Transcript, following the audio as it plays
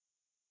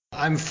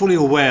I'm fully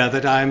aware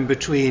that I'm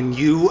between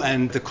you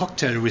and the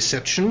cocktail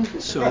reception,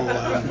 so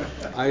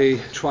I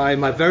try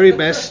my very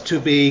best to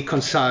be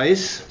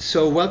concise.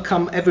 So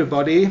welcome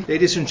everybody,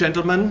 ladies and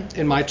gentlemen.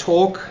 In my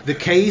talk, The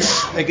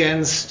Case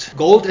Against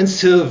Gold and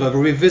Silver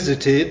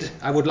Revisited,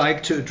 I would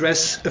like to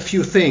address a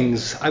few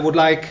things. I would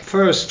like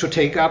first to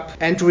take up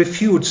and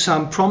refute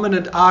some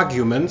prominent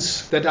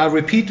arguments that are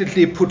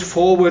repeatedly put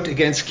forward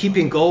against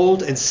keeping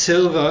gold and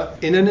silver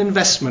in an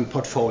investment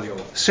portfolio.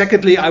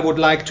 Secondly, I would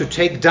like to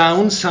take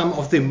down some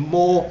of the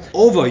more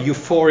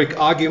over-euphoric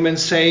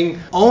arguments saying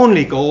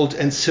only gold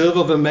and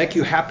silver will make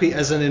you happy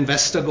as an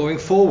investor going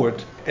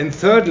forward. And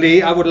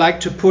thirdly, I would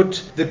like to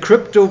put the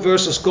crypto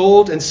versus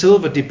gold and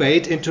silver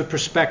debate into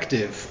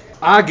perspective,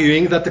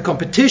 arguing that the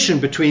competition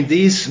between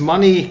these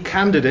money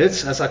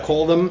candidates, as I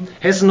call them,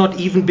 has not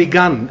even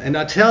begun. And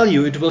I tell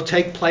you, it will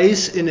take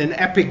place in an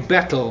epic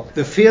battle,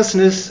 the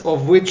fierceness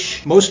of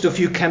which most of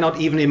you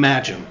cannot even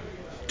imagine.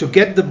 To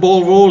get the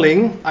ball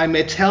rolling, I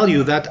may tell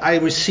you that I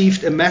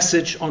received a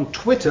message on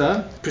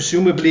Twitter,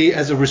 presumably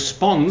as a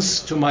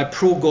response to my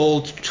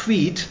pro-gold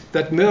tweet,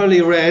 that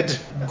merely read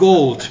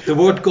gold. The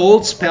word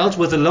gold spelled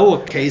with a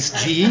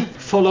lowercase g,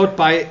 followed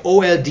by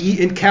OLD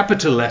in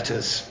capital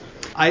letters.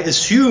 I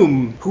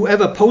assume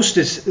whoever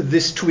posted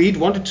this tweet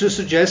wanted to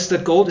suggest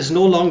that gold is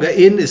no longer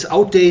in, is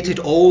outdated,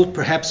 old,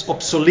 perhaps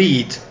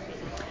obsolete.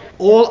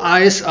 All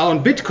eyes are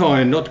on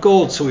Bitcoin, not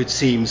gold, so it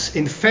seems.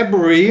 In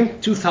February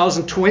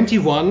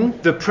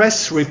 2021, the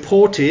press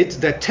reported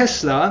that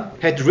Tesla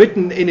had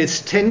written in its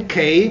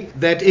 10K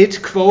that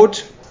it,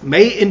 quote,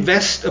 may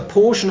invest a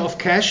portion of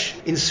cash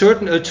in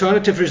certain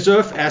alternative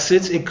reserve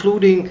assets,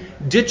 including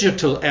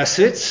digital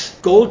assets,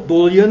 gold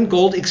bullion,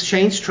 gold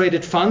exchange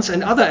traded funds,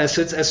 and other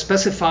assets as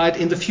specified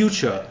in the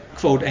future,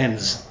 quote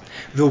ends.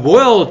 The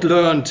world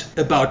learned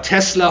about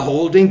Tesla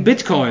holding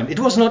Bitcoin. It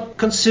was not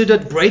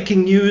considered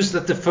breaking news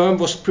that the firm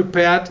was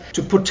prepared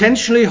to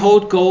potentially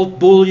hold gold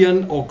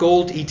bullion or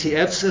gold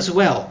ETFs as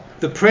well.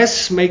 The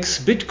press makes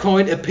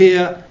Bitcoin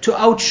appear to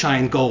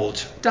outshine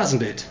gold,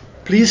 doesn't it?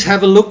 Please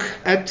have a look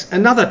at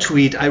another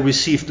tweet I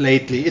received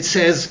lately. It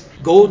says,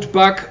 gold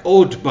bug,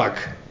 old bug.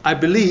 I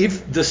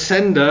believe the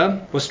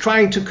sender was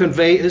trying to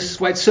convey a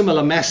quite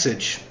similar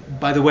message.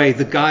 By the way,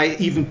 the guy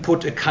even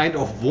put a kind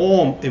of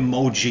worm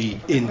emoji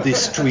in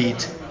this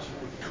tweet.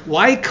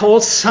 Why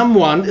call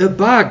someone a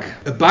bug?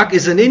 A bug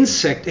is an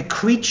insect, a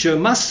creature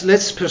much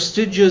less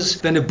prestigious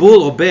than a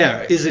bull or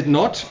bear, is it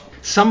not?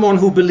 Someone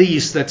who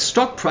believes that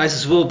stock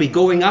prices will be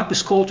going up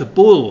is called a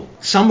bull.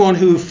 Someone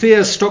who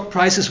fears stock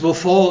prices will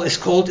fall is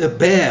called a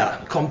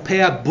bear.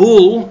 Compare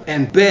bull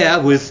and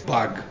bear with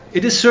bug.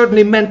 It is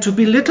certainly meant to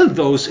belittle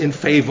those in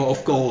favor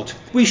of gold.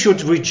 We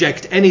should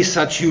reject any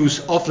such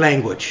use of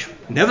language.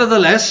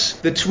 Nevertheless,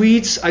 the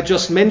tweets I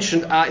just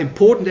mentioned are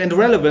important and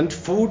relevant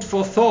food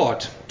for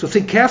thought, to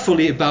think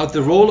carefully about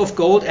the role of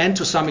gold and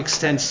to some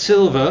extent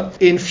silver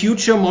in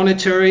future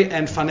monetary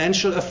and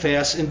financial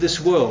affairs in this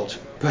world.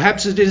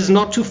 Perhaps it is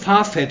not too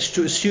far-fetched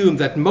to assume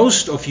that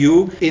most of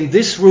you in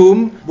this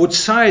room would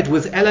side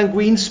with Alan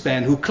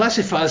Greenspan, who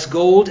classifies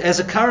gold as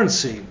a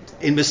currency.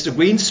 In Mr.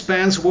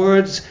 Greenspan's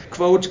words,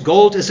 quote,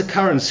 gold is a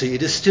currency.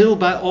 It is still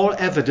by all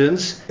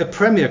evidence a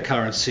premier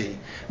currency.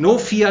 No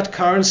fiat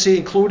currency,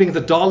 including the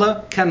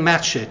dollar, can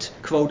match it,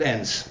 quote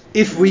ends.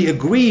 If we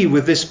agree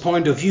with this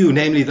point of view,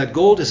 namely that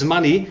gold is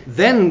money,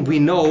 then we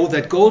know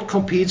that gold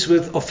competes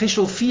with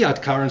official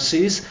fiat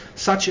currencies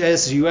such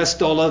as the US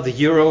dollar, the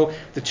euro,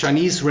 the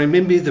Chinese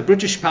renminbi, the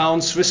British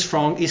pound, Swiss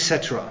franc,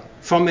 etc.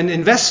 From an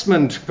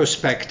investment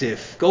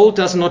perspective, gold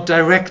does not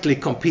directly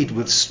compete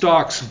with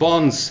stocks,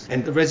 bonds,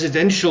 and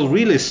residential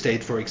real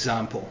estate, for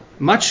example.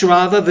 Much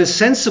rather, the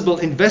sensible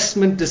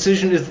investment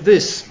decision is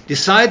this.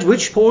 Decide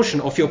which portion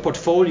of your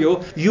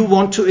portfolio you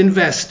want to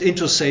invest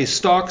into, say,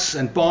 stocks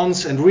and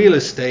bonds and real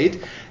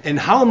estate, and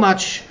how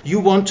much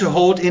you want to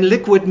hold in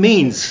liquid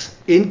means,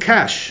 in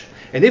cash.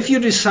 And if you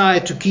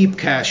decide to keep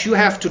cash, you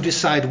have to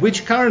decide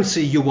which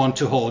currency you want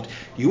to hold,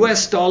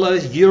 US dollar,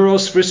 euro,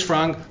 Swiss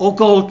franc, or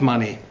gold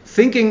money.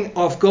 Thinking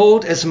of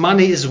gold as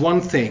money is one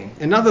thing.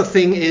 Another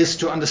thing is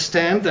to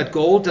understand that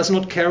gold does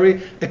not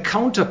carry a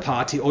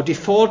counterparty or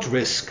default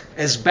risk,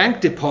 as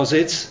bank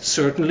deposits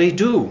certainly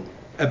do.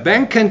 A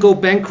bank can go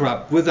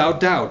bankrupt without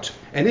doubt.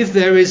 And if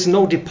there is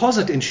no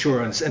deposit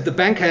insurance and the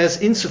bank has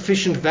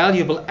insufficient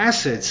valuable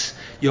assets,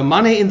 your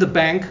money in the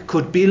bank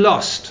could be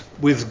lost.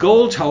 With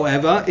gold,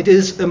 however, it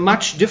is a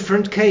much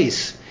different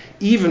case.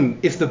 Even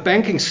if the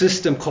banking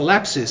system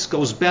collapses,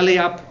 goes belly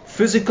up,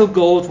 physical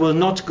gold will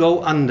not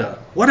go under.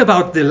 What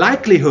about the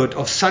likelihood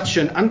of such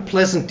an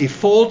unpleasant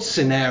default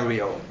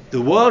scenario?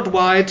 The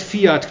worldwide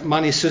fiat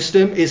money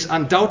system is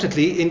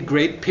undoubtedly in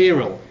great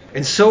peril.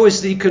 And so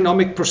is the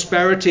economic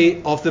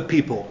prosperity of the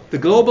people. The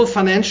global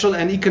financial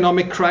and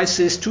economic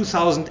crisis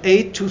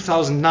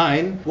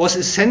 2008-2009 was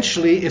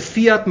essentially a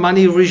fiat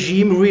money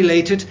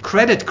regime-related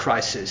credit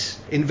crisis.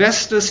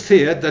 Investors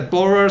feared that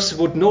borrowers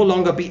would no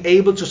longer be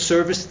able to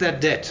service their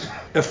debt.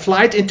 A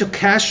flight into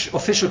cash,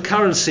 official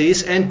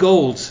currencies and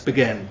gold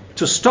began.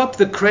 To stop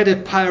the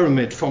credit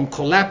pyramid from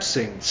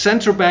collapsing,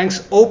 central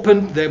banks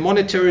opened their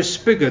monetary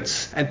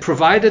spigots and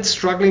provided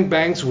struggling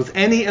banks with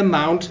any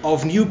amount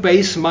of new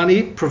base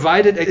money,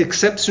 provided at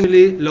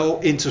exceptionally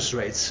low interest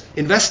rates.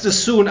 Investors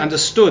soon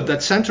understood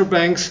that central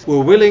banks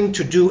were willing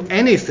to do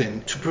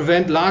anything to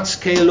prevent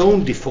large-scale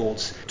loan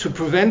defaults, to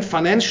prevent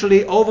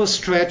financially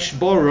overstretched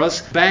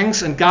borrowers,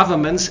 banks and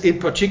governments in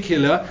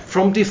particular,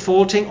 from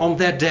defaulting on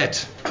their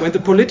debt. When the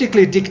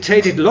politically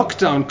dictated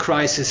lockdown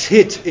crisis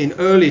hit in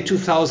early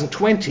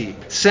 2020,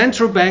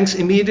 central banks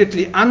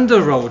immediately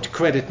underwrote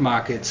credit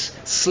markets,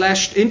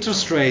 slashed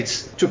interest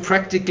rates to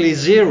practically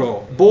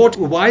zero, bought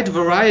a wide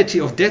variety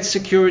of debt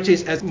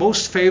securities at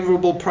most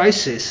favorable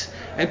prices,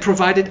 and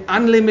provided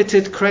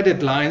unlimited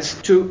credit lines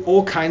to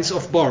all kinds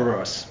of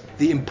borrowers.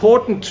 The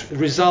important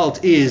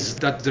result is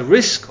that the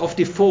risk of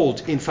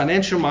default in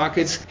financial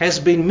markets has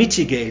been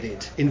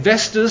mitigated.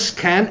 Investors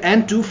can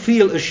and do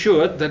feel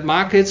assured that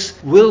markets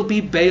will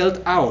be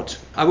bailed out.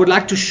 I would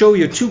like to show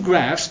you two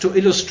graphs to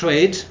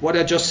illustrate what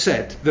I just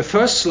said. The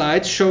first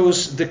slide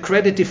shows the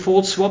credit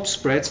default swap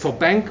spreads for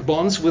bank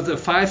bonds with a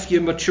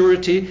 5-year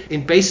maturity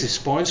in basis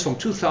points from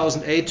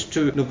 2008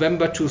 to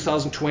November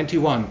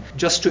 2021.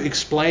 Just to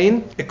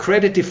explain, a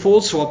credit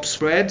default swap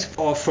spread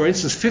of, for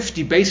instance,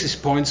 50 basis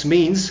points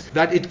means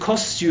that it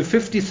costs you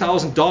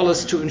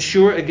 $50,000 to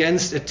insure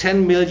against a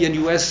 10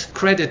 million US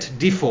credit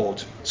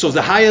default. So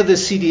the higher the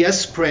CDS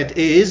spread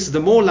is,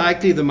 the more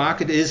likely the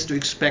market is to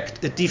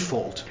expect a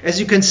default. As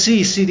you can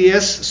see,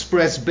 CDS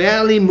spreads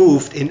barely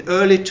moved in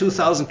early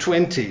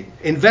 2020.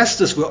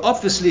 Investors were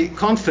obviously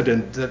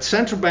confident that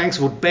central banks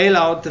would bail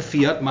out the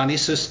fiat money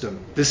system.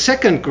 The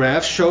second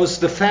graph shows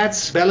the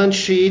Fed's balance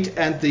sheet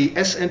and the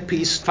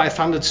S&P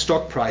 500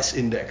 stock price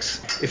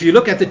index. If you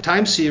look at the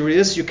time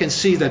series, you can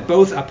see that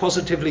both are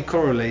positively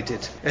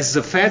correlated. As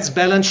the Fed's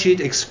balance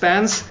sheet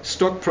expands,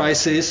 stock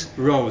prices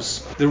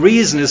rose. The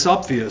reason is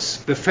obvious.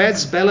 The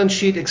Fed's balance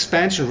sheet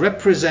expansion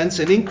represents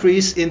an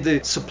increase in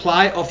the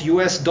supply of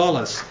US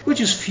dollars,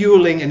 which is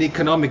fueling an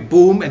economic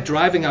boom and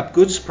driving up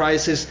goods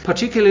prices,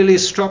 particularly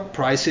stock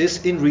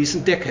prices, in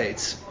recent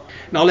decades.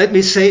 Now let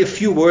me say a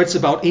few words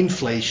about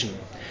inflation.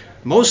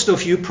 Most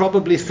of you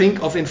probably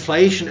think of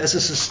inflation as a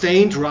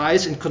sustained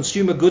rise in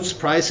consumer goods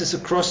prices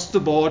across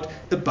the board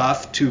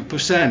above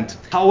 2%.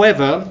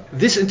 However,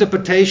 this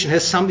interpretation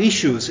has some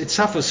issues. It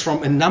suffers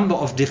from a number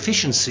of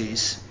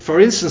deficiencies. For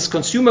instance,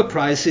 consumer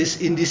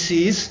prices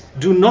indices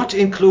do not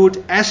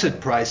include asset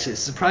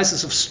prices, the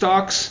prices of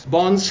stocks,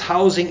 bonds,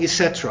 housing,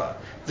 etc.,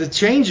 the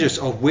changes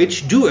of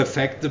which do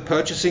affect the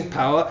purchasing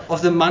power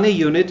of the money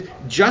unit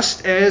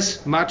just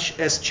as much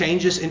as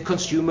changes in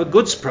consumer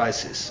goods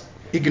prices.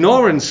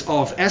 Ignorance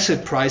of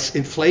asset price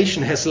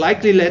inflation has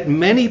likely led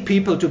many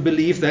people to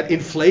believe that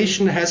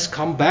inflation has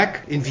come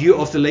back in view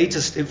of the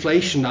latest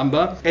inflation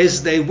number,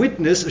 as they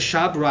witness a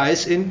sharp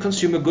rise in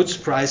consumer goods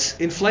price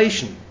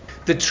inflation.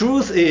 The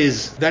truth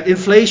is that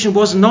inflation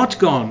was not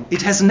gone.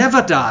 It has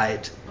never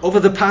died. Over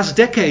the past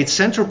decades,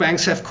 central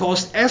banks have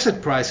caused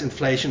asset price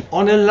inflation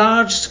on a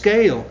large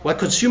scale, while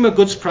consumer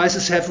goods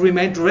prices have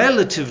remained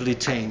relatively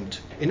tamed.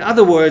 In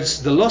other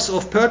words, the loss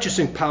of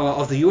purchasing power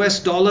of the US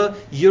dollar,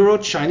 euro,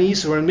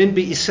 Chinese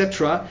renminbi,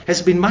 etc.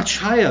 has been much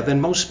higher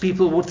than most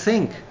people would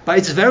think. By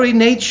its very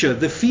nature,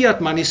 the fiat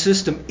money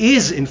system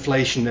is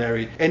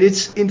inflationary, and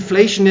its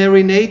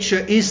inflationary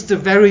nature is the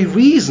very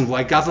reason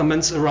why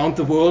governments around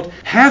the world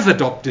have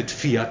adopted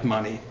fiat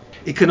money.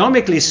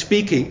 Economically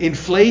speaking,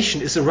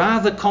 inflation is a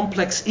rather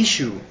complex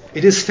issue.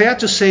 It is fair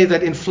to say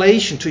that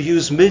inflation, to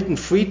use Milton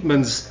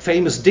Friedman's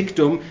famous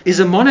dictum, is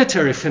a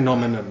monetary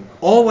phenomenon,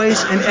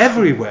 always and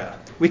everywhere.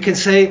 We can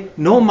say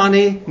no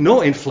money,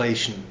 no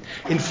inflation.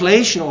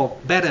 Inflation, or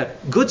better,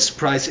 goods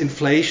price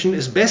inflation,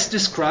 is best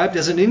described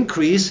as an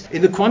increase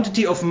in the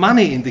quantity of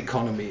money in the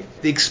economy.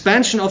 The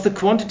expansion of the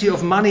quantity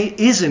of money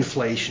is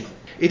inflation.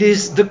 It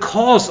is the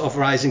cause of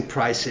rising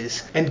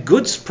prices, and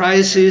goods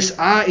prices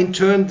are in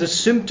turn the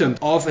symptom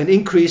of an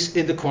increase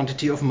in the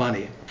quantity of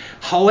money.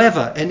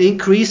 However, an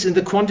increase in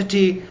the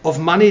quantity of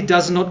money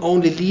does not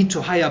only lead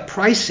to higher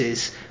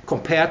prices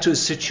compared to a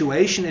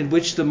situation in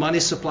which the money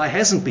supply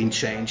hasn't been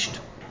changed.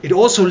 It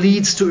also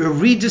leads to a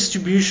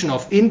redistribution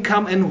of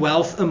income and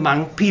wealth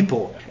among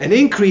people. An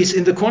increase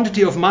in the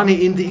quantity of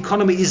money in the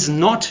economy is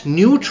not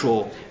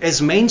neutral, as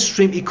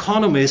mainstream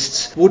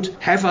economists would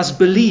have us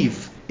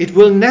believe. It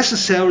will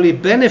necessarily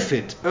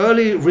benefit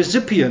early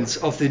recipients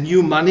of the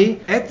new money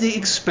at the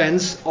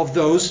expense of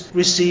those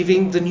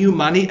receiving the new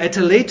money at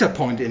a later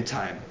point in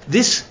time.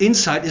 This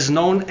insight is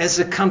known as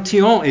the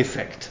Cantillon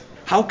effect.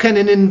 How can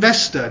an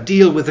investor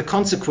deal with the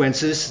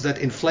consequences that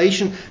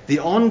inflation, the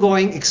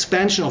ongoing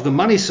expansion of the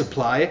money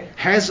supply,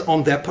 has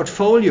on their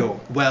portfolio?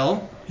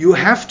 Well, you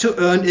have to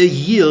earn a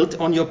yield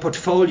on your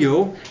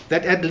portfolio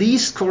that at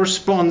least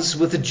corresponds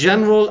with the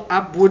general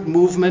upward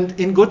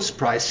movement in goods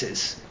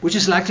prices, which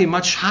is likely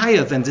much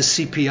higher than the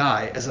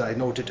CPI, as I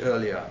noted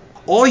earlier.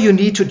 Or you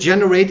need to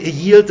generate a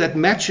yield that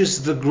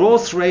matches the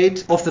growth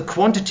rate of the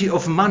quantity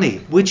of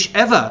money,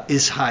 whichever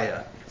is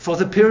higher. For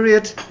the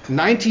period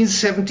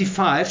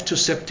 1975 to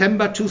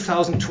September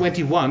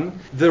 2021,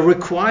 the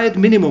required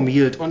minimum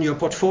yield on your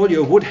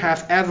portfolio would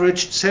have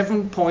averaged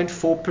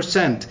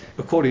 7.4%,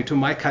 according to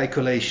my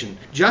calculation,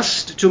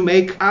 just to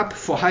make up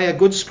for higher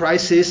goods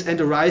prices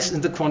and a rise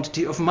in the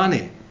quantity of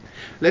money.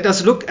 Let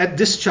us look at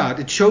this chart.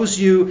 It shows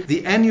you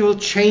the annual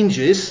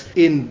changes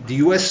in the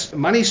US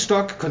money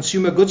stock,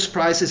 consumer goods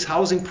prices,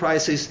 housing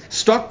prices,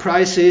 stock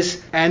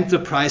prices, and the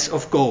price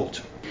of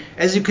gold.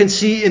 As you can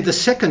see in the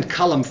second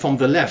column from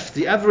the left,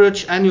 the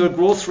average annual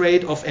growth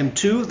rate of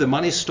M2, the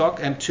money stock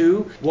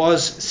M2,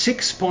 was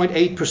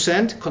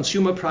 6.8%,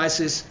 consumer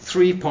prices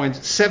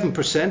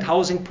 3.7%,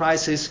 housing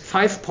prices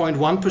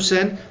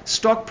 5.1%,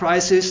 stock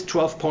prices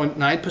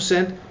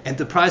 12.9%, and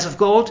the price of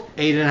gold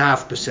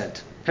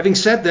 8.5%. Having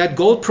said that,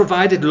 gold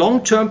provided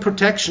long-term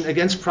protection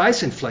against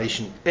price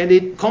inflation, and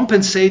it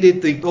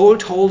compensated the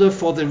gold holder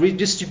for the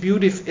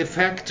redistributive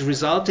effect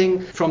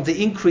resulting from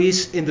the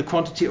increase in the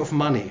quantity of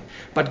money.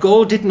 But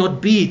gold did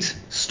not beat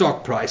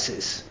stock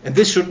prices, and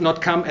this should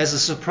not come as a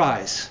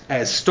surprise,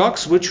 as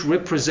stocks, which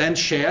represent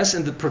shares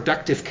in the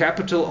productive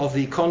capital of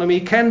the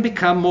economy, can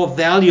become more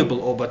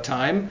valuable over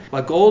time,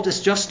 while gold is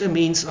just a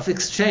means of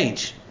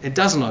exchange. It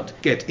does not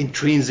get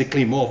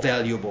intrinsically more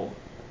valuable.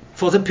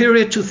 For the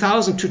period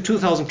 2000 to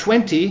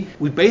 2020,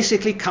 we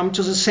basically come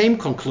to the same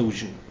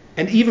conclusion.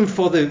 And even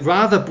for the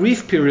rather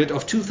brief period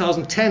of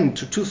 2010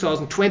 to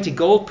 2020,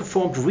 gold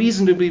performed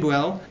reasonably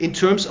well in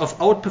terms of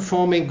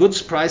outperforming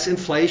goods price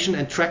inflation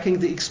and tracking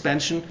the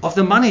expansion of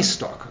the money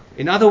stock.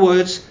 In other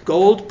words,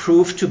 gold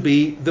proved to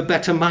be the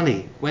better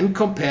money when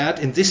compared,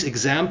 in this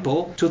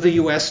example, to the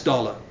US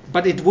dollar.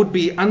 But it would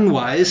be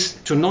unwise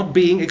to not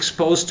being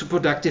exposed to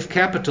productive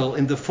capital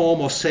in the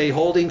form of, say,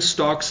 holding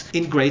stocks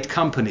in great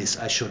companies,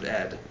 I should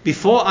add.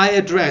 Before I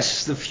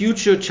address the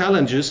future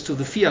challenges to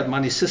the fiat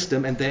money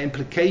system and their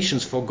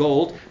implications for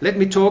gold, let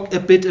me talk a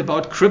bit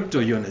about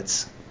crypto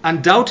units.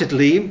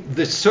 Undoubtedly,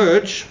 the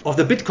surge of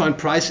the Bitcoin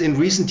price in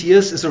recent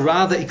years is a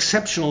rather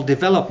exceptional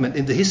development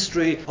in the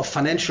history of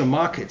financial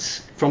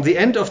markets. From the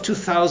end of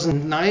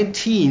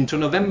 2019 to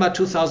November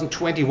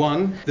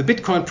 2021, the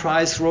Bitcoin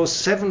price rose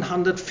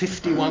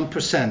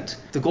 751%,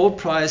 the gold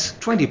price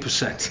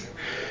 20%.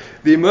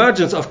 The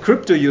emergence of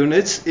crypto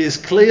units is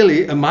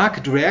clearly a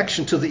market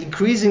reaction to the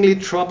increasingly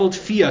troubled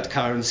fiat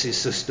currency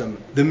system.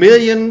 The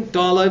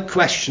million-dollar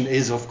question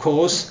is, of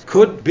course,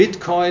 could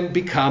Bitcoin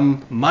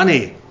become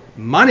money?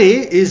 Money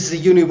is the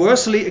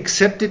universally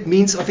accepted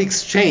means of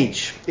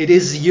exchange. It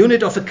is the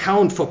unit of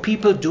account for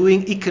people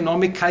doing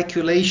economic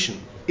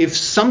calculation. If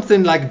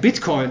something like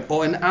Bitcoin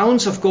or an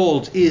ounce of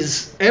gold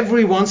is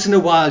every once in a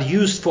while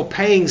used for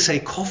paying, say,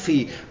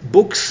 coffee,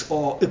 books,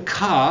 or a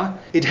car,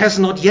 it has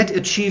not yet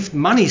achieved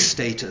money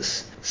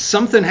status.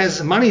 Something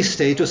has money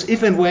status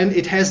if and when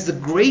it has the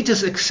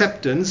greatest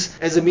acceptance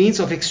as a means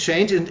of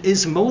exchange and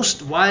is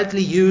most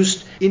widely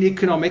used in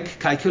economic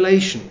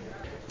calculation.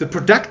 The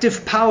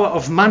productive power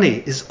of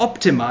money is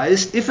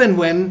optimized if and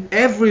when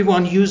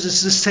everyone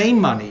uses the same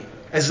money.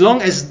 As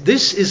long as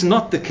this is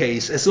not the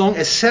case, as long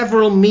as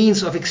several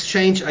means of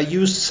exchange are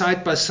used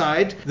side by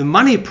side, the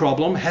money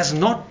problem has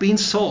not been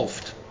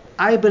solved.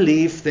 I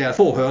believe there are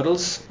 4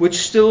 hurdles which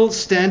still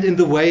stand in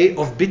the way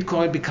of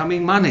Bitcoin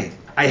becoming money.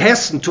 I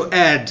hasten to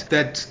add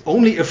that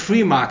only a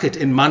free market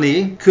in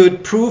money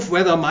could prove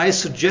whether my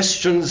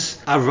suggestions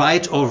are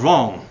right or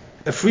wrong.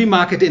 A free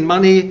market in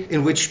money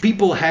in which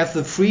people have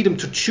the freedom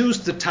to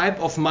choose the type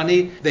of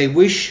money they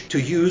wish to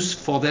use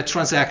for their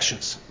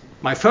transactions.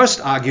 My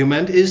first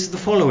argument is the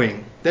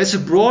following. There's a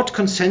broad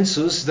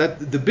consensus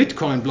that the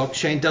Bitcoin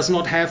blockchain does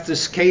not have the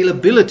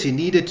scalability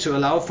needed to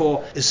allow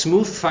for a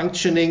smooth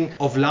functioning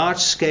of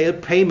large-scale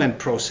payment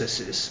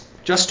processes.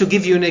 Just to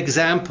give you an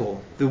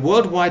example, the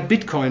worldwide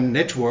Bitcoin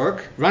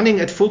network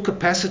running at full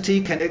capacity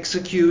can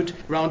execute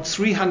around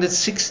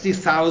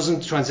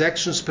 360,000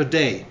 transactions per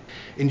day.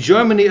 In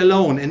Germany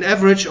alone, an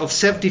average of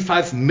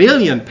 75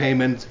 million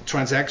payment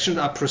transactions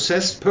are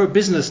processed per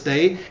business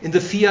day in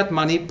the fiat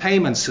money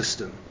payment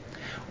system.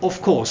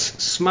 Of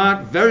course,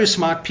 very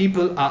smart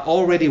people are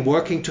already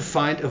working to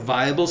find a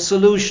viable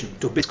solution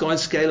to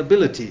Bitcoin's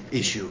scalability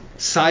issue.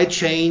 Side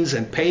chains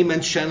and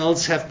payment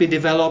channels have been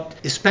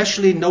developed.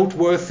 Especially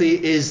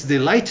noteworthy is the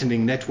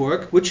Lightning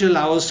Network, which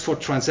allows for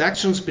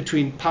transactions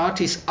between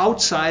parties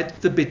outside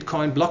the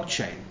Bitcoin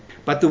blockchain.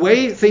 But the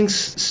way things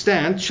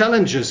stand,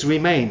 challenges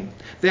remain.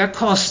 There are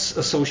costs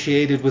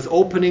associated with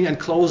opening and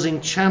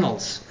closing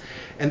channels,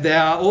 and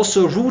there are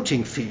also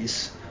routing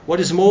fees.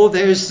 What is more,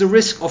 there is the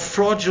risk of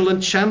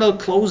fraudulent channel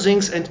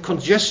closings and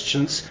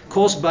congestions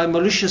caused by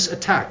malicious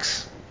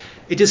attacks.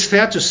 It is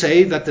fair to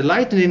say that the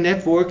Lightning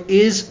Network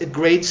is a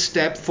great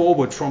step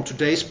forward from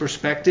today's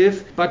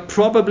perspective, but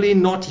probably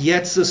not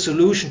yet the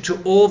solution to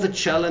all the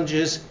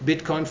challenges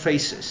Bitcoin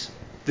faces.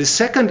 The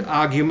second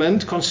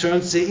argument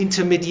concerns the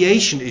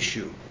intermediation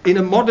issue. In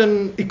a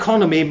modern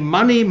economy,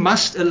 money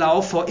must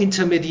allow for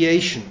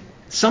intermediation.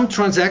 Some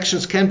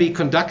transactions can be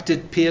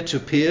conducted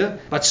peer-to-peer,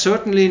 but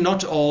certainly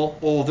not all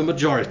or the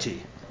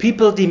majority.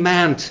 People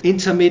demand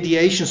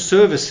intermediation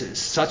services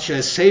such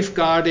as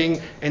safeguarding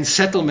and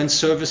settlement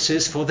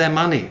services for their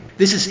money.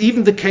 This is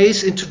even the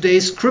case in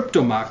today's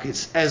crypto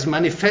markets, as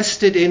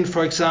manifested in,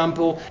 for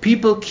example,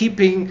 people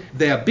keeping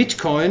their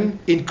Bitcoin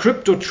in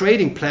crypto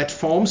trading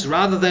platforms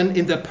rather than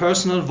in their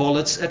personal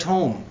wallets at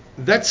home.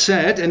 That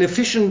said, an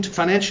efficient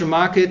financial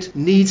market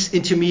needs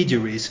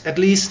intermediaries, at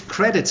least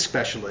credit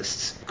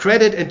specialists.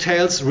 Credit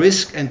entails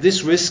risk, and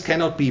this risk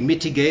cannot be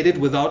mitigated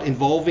without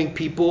involving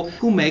people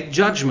who make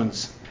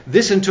judgments.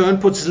 This in turn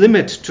puts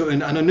limit to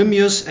an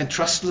anonymous and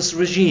trustless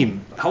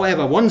regime.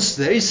 However, once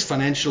there is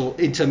financial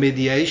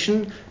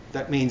intermediation,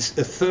 that means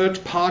a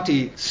third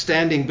party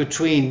standing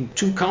between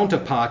two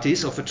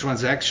counterparties of a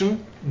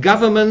transaction,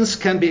 governments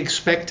can be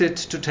expected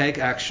to take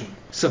action,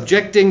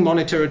 subjecting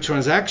monetary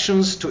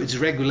transactions to its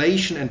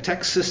regulation and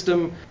tax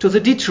system to the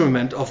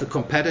detriment of the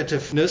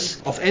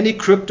competitiveness of any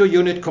crypto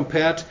unit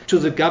compared to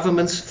the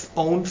government's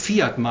own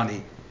fiat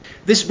money.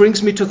 This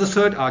brings me to the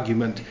third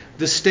argument.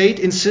 The state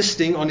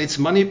insisting on its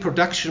money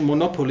production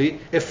monopoly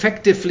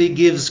effectively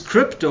gives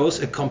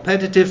cryptos a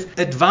competitive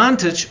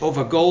advantage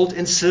over gold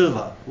and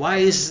silver. Why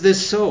is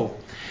this so?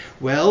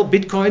 Well,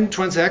 Bitcoin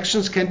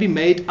transactions can be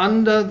made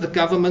under the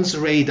government's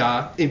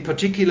radar. In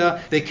particular,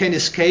 they can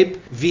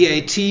escape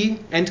VAT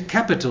and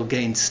capital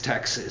gains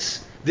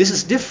taxes. This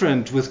is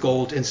different with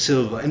gold and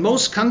silver. In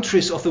most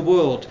countries of the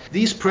world,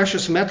 these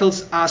precious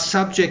metals are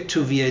subject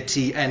to VAT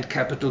and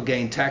capital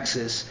gain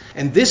taxes,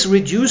 and this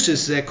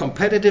reduces their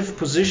competitive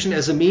position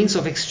as a means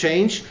of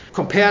exchange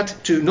compared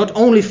to not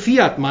only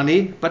fiat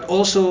money, but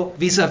also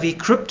vis-à-vis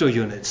crypto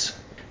units.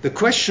 The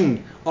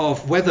question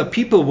of whether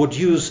people would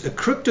use a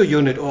crypto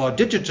unit or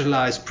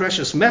digitalized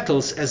precious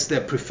metals as their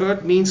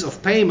preferred means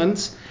of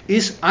payments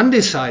is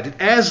undecided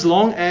as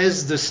long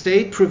as the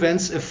state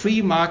prevents a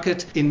free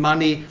market in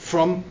money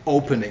from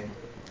opening.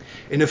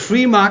 In a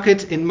free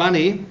market in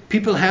money,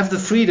 people have the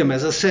freedom,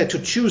 as I said, to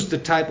choose the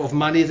type of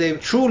money they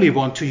truly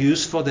want to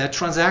use for their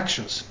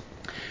transactions.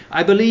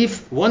 I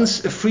believe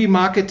once a free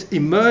market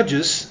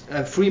emerges,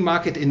 a free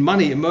market in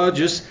money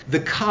emerges,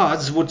 the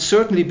cards would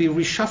certainly be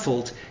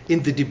reshuffled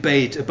in the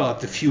debate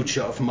about the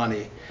future of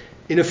money.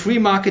 In a free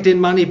market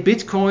in money,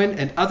 Bitcoin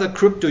and other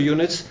crypto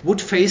units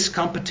would face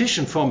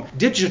competition from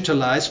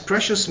digitalized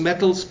precious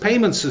metals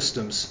payment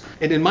systems.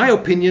 And in my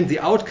opinion, the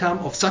outcome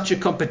of such a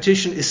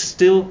competition is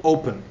still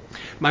open.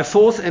 My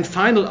fourth and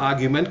final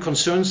argument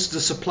concerns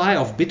the supply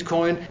of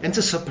Bitcoin and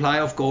the supply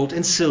of gold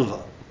and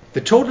silver. The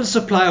total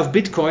supply of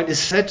Bitcoin is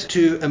set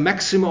to a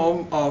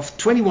maximum of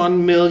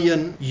 21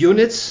 million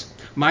units,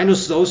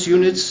 minus those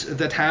units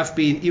that have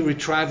been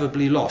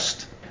irretrievably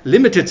lost.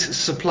 Limited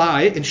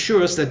supply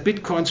ensures that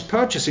Bitcoin's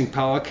purchasing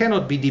power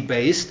cannot be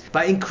debased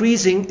by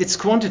increasing its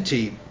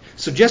quantity,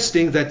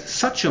 suggesting that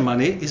such a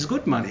money is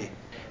good money.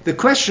 The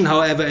question,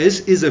 however,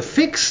 is a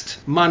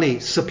fixed money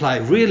supply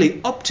really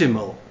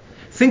optimal?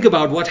 Think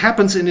about what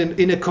happens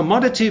in a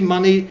commodity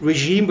money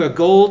regime where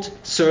gold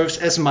serves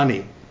as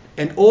money.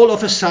 And all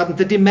of a sudden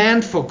the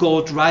demand for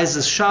gold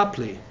rises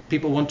sharply.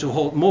 People want to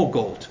hold more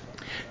gold.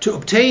 To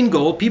obtain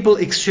gold, people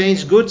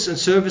exchange goods and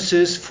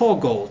services for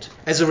gold.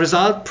 As a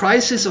result,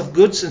 prices of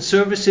goods and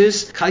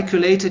services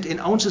calculated in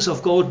ounces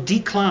of gold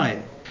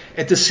decline.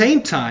 At the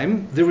same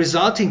time, the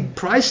resulting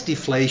price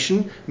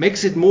deflation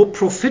makes it more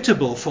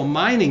profitable for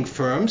mining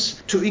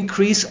firms to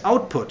increase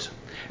output,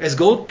 as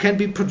gold can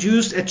be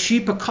produced at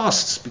cheaper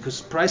costs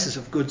because prices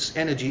of goods,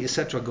 energy,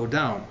 etc. go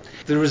down.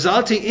 The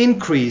resulting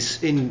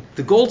increase in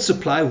the gold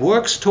supply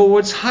works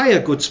towards higher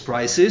goods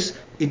prices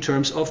in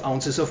terms of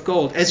ounces of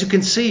gold. As you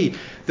can see,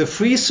 the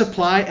free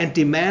supply and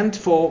demand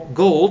for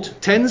gold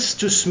tends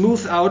to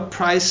smooth out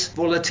price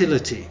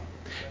volatility.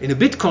 In a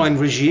Bitcoin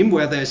regime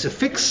where there is a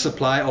fixed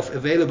supply of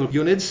available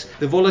units,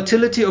 the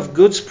volatility of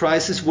goods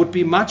prices would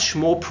be much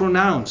more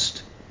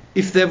pronounced.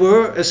 If there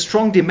were a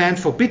strong demand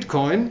for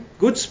Bitcoin,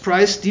 goods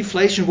price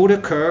deflation would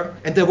occur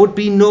and there would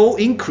be no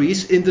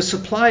increase in the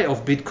supply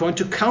of Bitcoin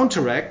to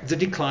counteract the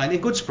decline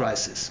in goods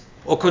prices.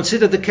 Or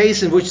consider the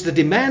case in which the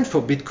demand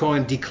for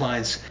Bitcoin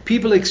declines.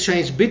 People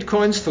exchange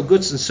Bitcoins for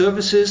goods and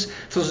services,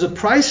 so the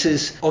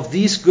prices of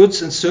these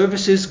goods and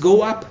services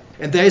go up,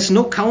 and there is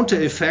no counter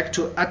effect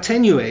to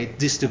attenuate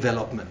this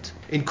development.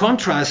 In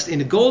contrast, in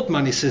a gold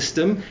money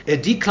system, a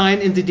decline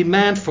in the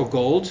demand for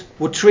gold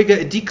would trigger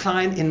a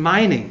decline in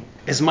mining,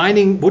 as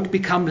mining would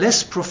become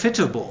less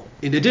profitable.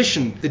 In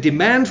addition, the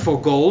demand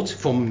for gold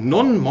from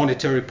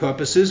non-monetary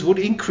purposes would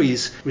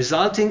increase,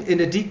 resulting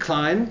in a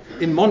decline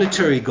in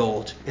monetary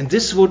gold, and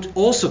this would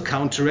also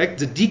counteract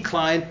the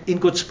decline in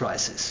goods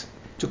prices.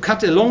 To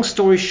cut a long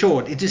story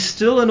short, it is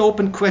still an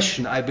open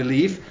question, I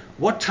believe,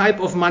 what type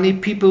of money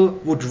people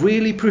would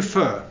really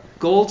prefer,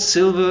 gold,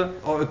 silver,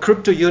 or a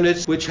crypto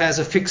unit which has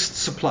a fixed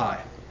supply.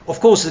 Of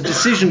course, the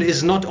decision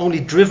is not only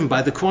driven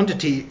by the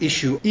quantity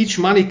issue. Each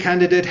money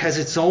candidate has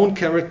its own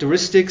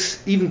characteristics,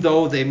 even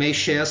though they may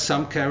share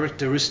some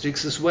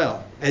characteristics as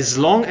well. As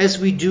long as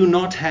we do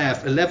not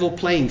have a level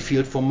playing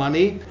field for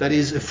money, that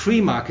is a free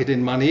market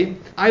in money,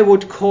 I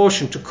would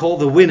caution to call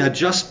the winner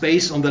just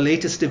based on the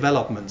latest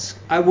developments.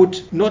 I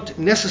would not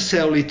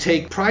necessarily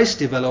take price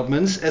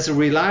developments as a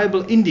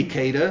reliable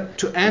indicator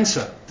to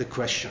answer the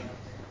question.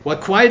 While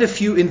quite a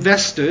few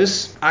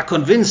investors are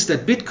convinced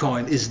that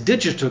Bitcoin is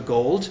digital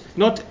gold,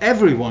 not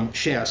everyone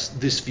shares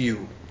this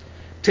view.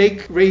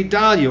 Take Ray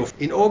Dalio.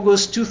 In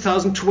August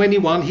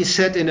 2021, he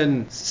said in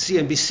a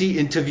CNBC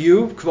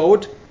interview,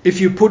 quote, "If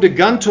you put a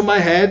gun to my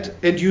head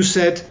and you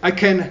said, I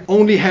can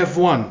only have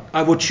one,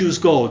 I would choose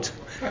gold."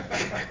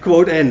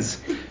 Quote ends.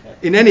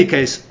 In any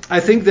case, I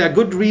think there are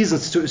good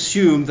reasons to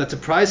assume that the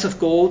price of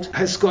gold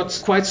has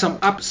got quite some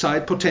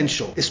upside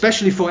potential.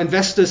 Especially for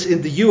investors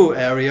in the euro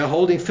area,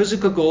 holding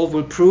physical gold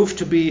will prove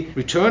to be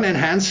return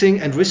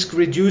enhancing and risk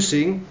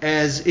reducing,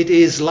 as it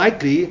is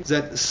likely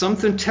that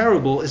something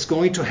terrible is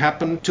going to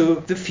happen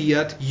to the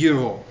fiat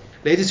euro.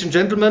 Ladies and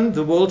gentlemen,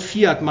 the world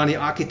fiat money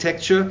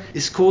architecture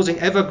is causing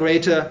ever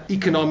greater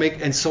economic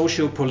and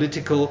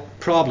socio-political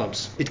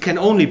problems. It can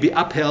only be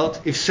upheld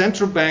if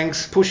central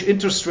banks push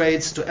interest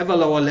rates to ever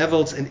lower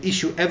levels and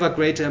issue ever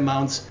greater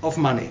amounts of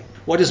money.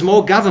 What is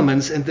more,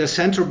 governments and their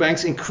central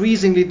banks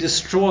increasingly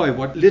destroy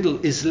what little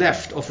is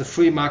left of the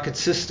free market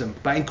system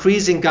by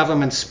increasing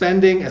government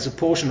spending as a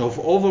portion of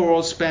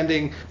overall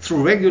spending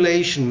through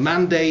regulation,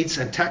 mandates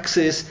and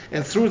taxes,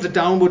 and through the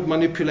downward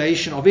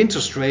manipulation of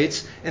interest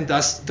rates and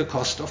thus the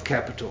cost of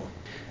capital.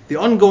 The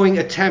ongoing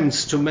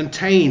attempts to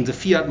maintain the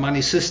fiat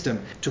money system,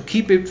 to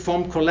keep it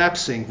from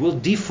collapsing, will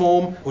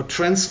deform or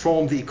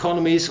transform the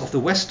economies of the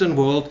Western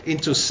world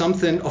into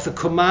something of a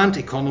command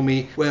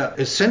economy, where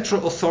a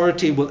central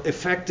authority will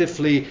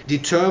effectively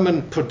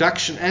determine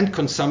production and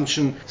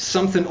consumption,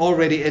 something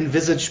already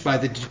envisaged by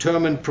the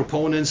determined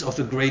proponents of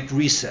the Great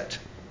Reset.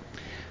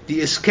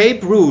 The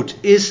escape route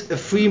is a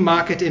free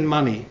market in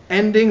money,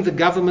 ending the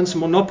government's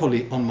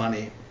monopoly on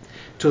money.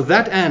 To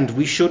that end,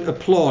 we should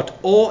applaud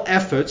all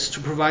efforts to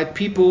provide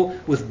people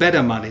with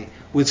better money,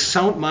 with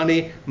sound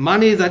money,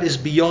 money that is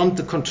beyond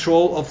the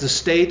control of the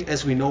state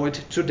as we know it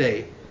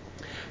today.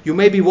 You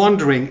may be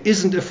wondering,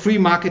 isn't a free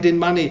market in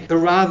money a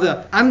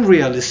rather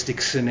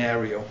unrealistic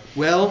scenario?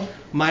 Well,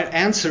 my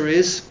answer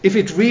is, if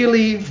it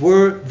really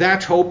were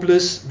that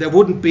hopeless, there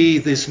wouldn't be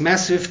this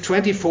massive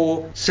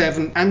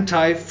 24/7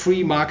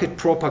 anti-free market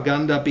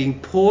propaganda being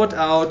poured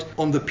out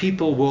on the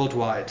people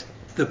worldwide.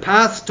 The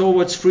path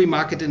towards free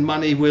market in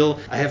money will,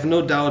 I have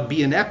no doubt,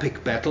 be an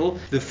epic battle,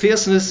 the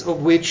fierceness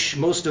of which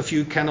most of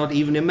you cannot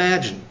even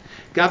imagine.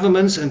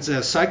 Governments and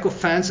their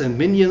sycophants and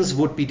minions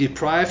would be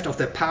deprived of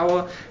their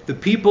power, the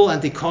people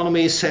and the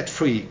economy set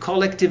free.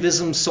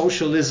 Collectivism,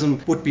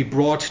 socialism would be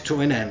brought to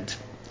an end.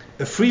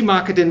 A free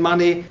market in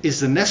money is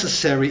the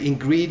necessary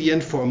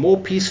ingredient for a more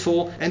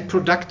peaceful and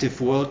productive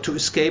world to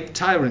escape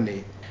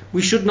tyranny.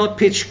 We should not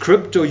pitch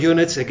crypto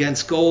units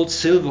against gold,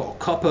 silver or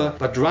copper,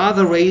 but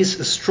rather raise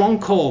a strong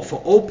call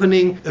for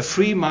opening a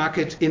free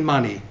market in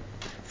money.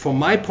 From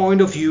my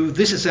point of view,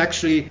 this is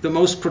actually the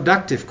most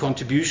productive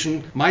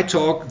contribution my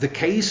talk, The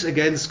Case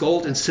Against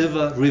Gold and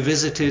Silver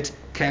Revisited,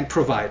 can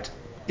provide.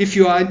 If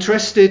you are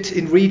interested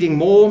in reading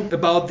more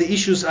about the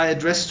issues I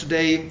addressed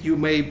today, you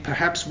may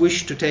perhaps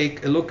wish to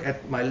take a look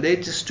at my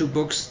latest two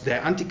books,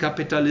 Der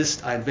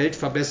Antikapitalist, ein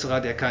Weltverbesserer,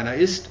 der keiner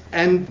ist,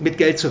 and Mit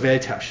Geld zur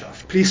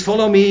Weltherrschaft. Please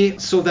follow me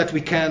so that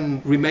we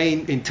can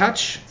remain in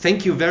touch.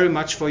 Thank you very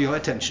much for your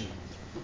attention.